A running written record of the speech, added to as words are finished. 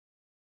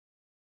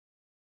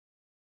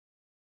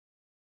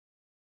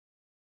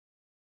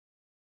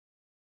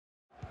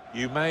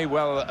You may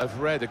well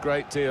have read a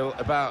great deal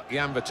about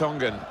Jan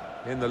Vertonghen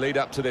in the lead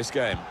up to this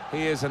game.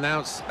 He has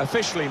announced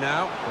officially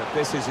now that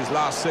this is his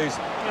last season.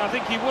 Yeah, I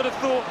think he would have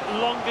thought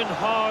long and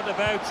hard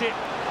about it.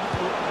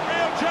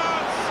 Real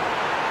chance!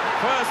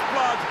 First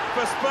blood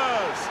for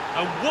Spurs.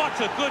 And what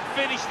a good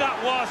finish that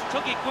was.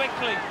 Took it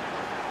quickly.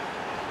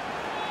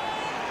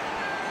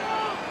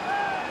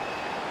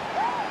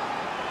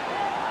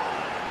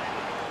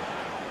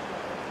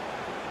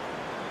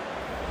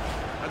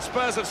 And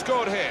Spurs have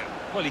scored here.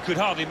 Well, he could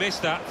hardly miss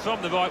that.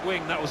 From the right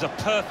wing, that was a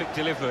perfect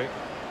delivery.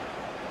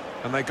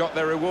 And they got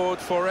their reward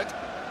for it.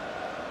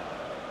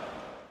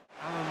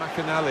 Alan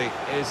McInally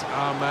is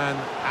our man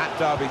at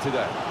Derby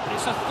today.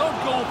 It's a third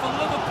goal for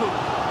Liverpool.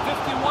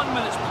 51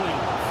 minutes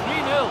played.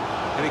 3-0.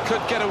 And he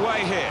could get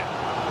away here.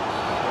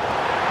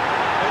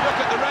 They look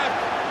at the ref,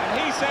 and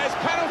he says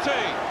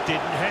penalty.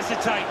 Didn't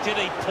hesitate,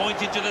 did he?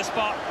 Pointed to the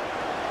spot.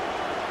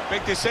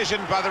 Big decision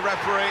by the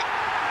referee.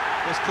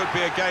 This could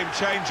be a game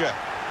changer.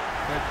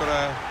 They've got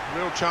a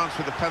real chance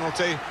with the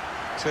penalty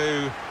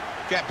to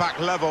get back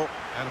level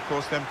and, of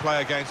course, then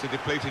play against a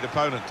depleted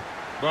opponent.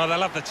 Well,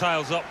 they'll have the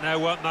tails up now,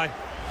 won't they?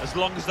 As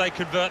long as they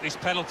convert this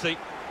penalty.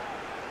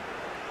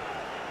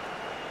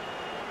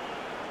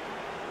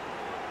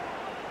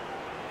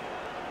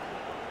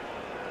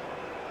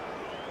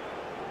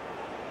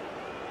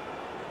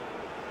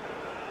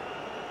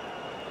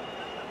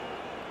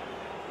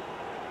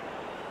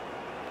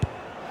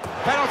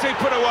 Penalty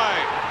put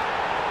away.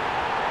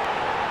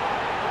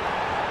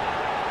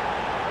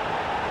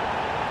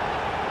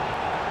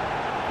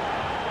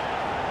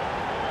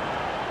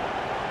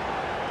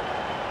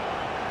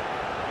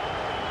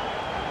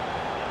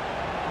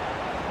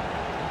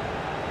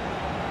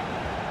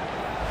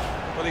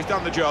 Well, he's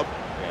done the job.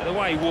 Yeah, the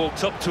way he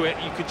walked up to it,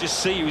 you could just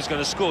see he was going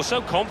to score.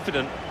 So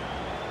confident.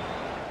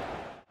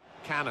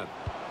 Cannon.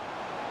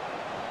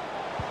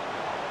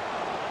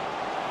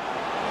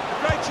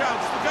 Great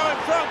chance to go in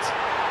front,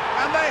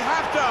 and they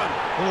have done.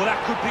 Oh,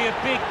 that could be a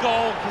big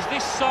goal, because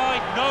this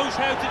side knows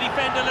how to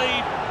defend a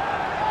lead.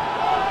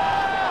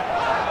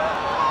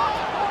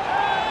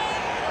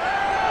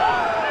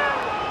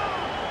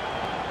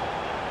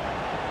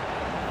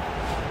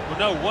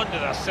 Well, no wonder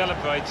they're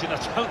celebrating.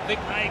 I don't think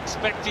they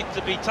expected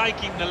to be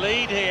taking the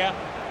lead here.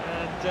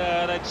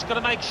 And they've just got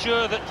to make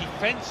sure that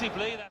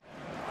defensively...